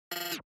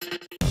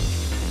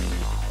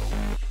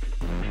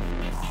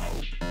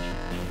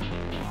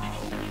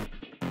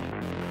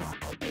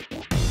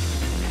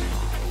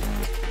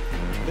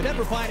The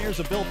Denver Pioneers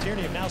of Bill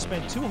Tierney have now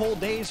spent 2 whole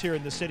days here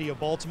in the city of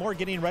Baltimore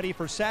getting ready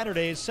for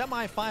Saturday's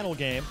semifinal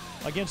game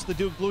against the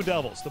Duke Blue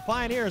Devils. The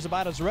Pioneers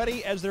about as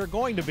ready as they're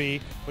going to be,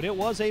 but it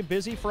was a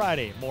busy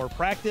Friday. More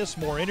practice,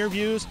 more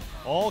interviews,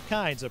 all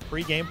kinds of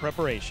pregame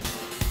preparation.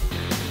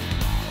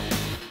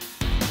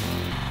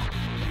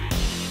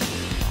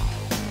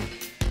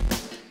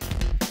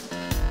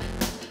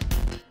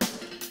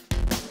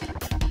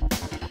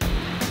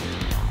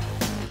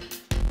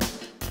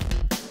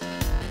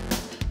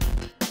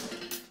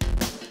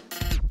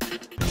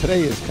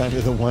 Today is kind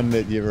of the one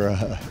that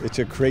it's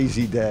a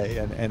crazy day,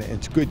 and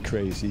it's good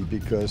crazy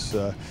because,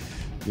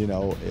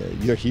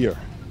 you're here.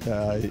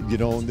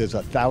 There's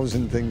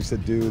 1,000 things to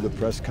do, the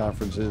press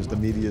conferences, the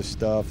media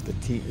stuff,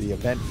 the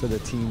event for the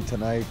team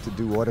tonight to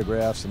do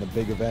autographs and a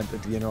big event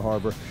at the Inner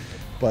Harbor.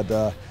 But,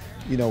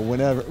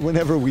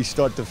 whenever we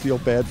start to feel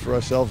bad for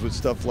ourselves with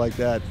stuff like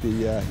that,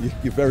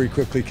 you very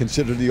quickly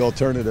consider the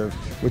alternative,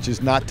 which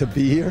is not to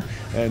be here.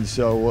 And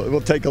so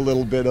we'll take a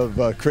little bit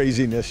of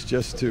craziness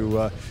just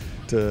to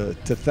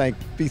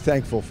be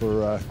thankful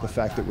for the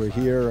fact that we're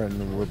here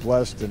and we're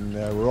blessed and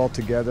we're all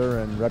together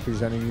and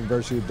representing the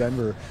University of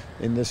Denver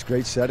in this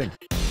great setting.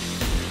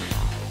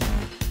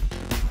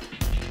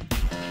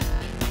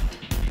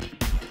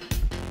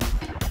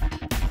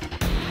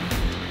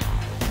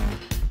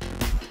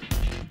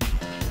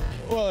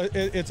 Well,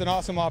 it's an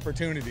awesome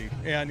opportunity,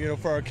 and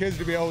for our kids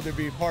to be able to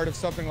be part of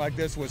something like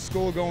this with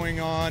school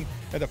going on,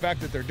 and the fact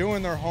that they're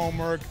doing their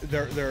homework,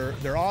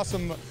 they're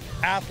awesome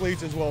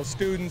athletes as well as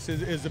students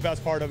is the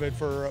best part of it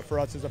for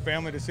us as a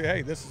family to say,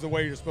 hey, this is the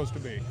way you're supposed to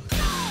be.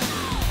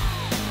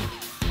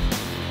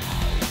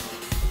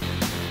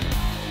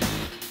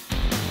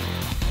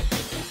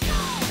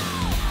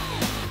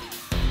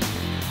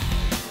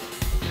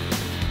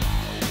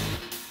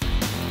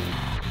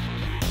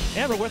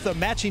 And we're with the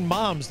matching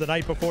moms the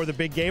night before the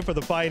big game for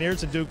the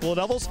Pioneers and Duke Blue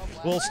Devils.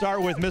 We'll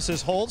start with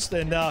Mrs. Holst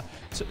and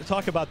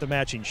talk about the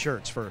matching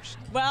shirts first.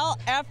 Well,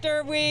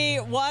 after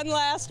we won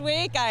last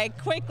week, I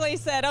quickly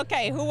said,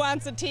 okay, who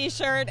wants a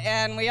t-shirt?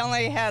 And we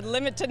only had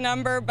limited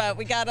number, but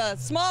we got a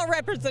small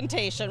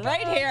representation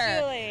right here.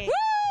 Julie. Woo!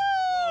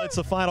 Well, it's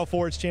the Final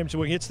Four, it's Championship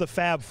Week. It's the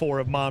Fab Four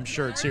of mom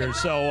shirts here.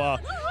 So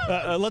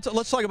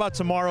let's talk about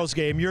tomorrow's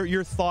game.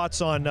 Your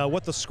thoughts on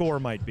what the score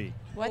might be.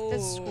 What the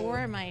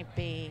score might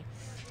be.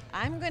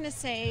 I'm going to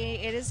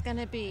say it is going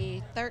to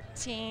be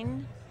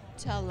 13-11.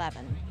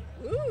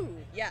 Ooh,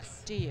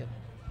 yes. Do you?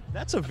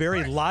 That's a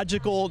very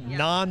logical,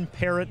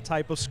 non-parent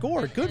type of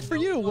score. Good for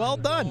you. Well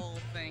done.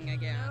 Thing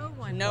again.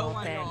 No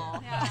one thing.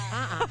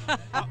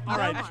 All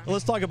right,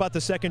 let's talk about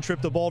the second trip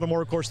to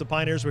Baltimore. Of course, the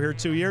Pioneers were here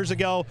 2 years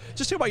ago.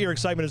 Just talk about your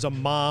excitement as a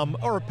mom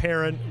or a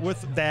parent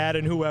with dad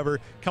and whoever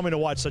coming to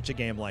watch such a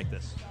game like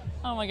this.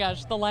 Oh my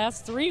gosh, the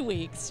last 3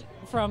 weeks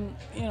from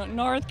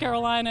North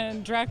Carolina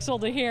and Drexel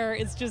to here,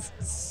 it's just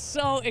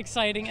so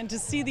exciting. And to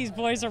see these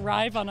boys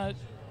arrive on a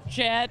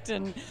jet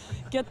and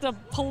get the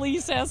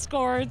police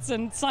escorts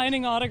and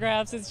signing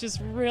autographs, it's just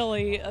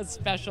really a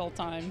special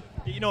time.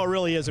 It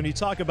really is when you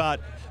talk about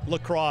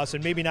lacrosse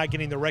and maybe not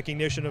getting the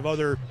recognition of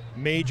other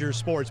major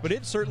sports, but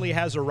it certainly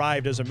has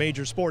arrived as a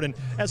major sport. And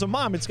as a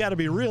mom, it's got to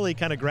be really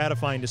kind of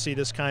gratifying to see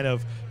this kind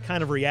of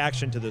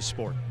reaction to this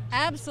sport.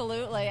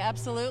 Absolutely,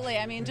 absolutely.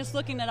 I mean, just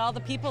looking at all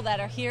the people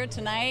that are here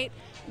tonight,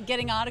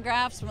 getting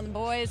autographs from the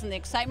boys and the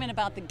excitement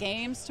about the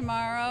games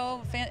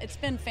tomorrow, it's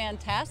been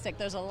fantastic.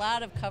 There's a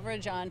lot of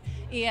coverage on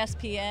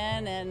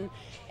ESPN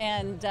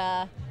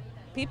and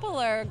people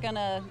are going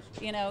to,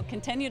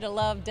 continue to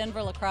love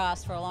Denver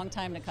lacrosse for a long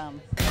time to come.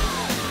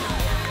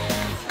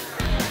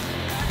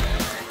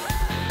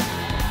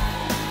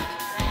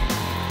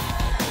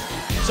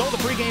 So the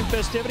pregame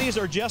festivities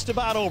are just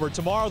about over.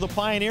 Tomorrow the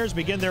Pioneers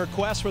begin their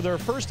quest for their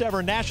first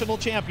ever national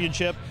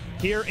championship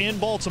here in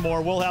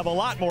Baltimore. We'll have a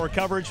lot more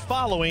coverage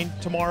following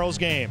tomorrow's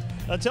game.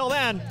 Until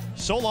then,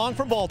 so long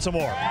from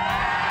Baltimore.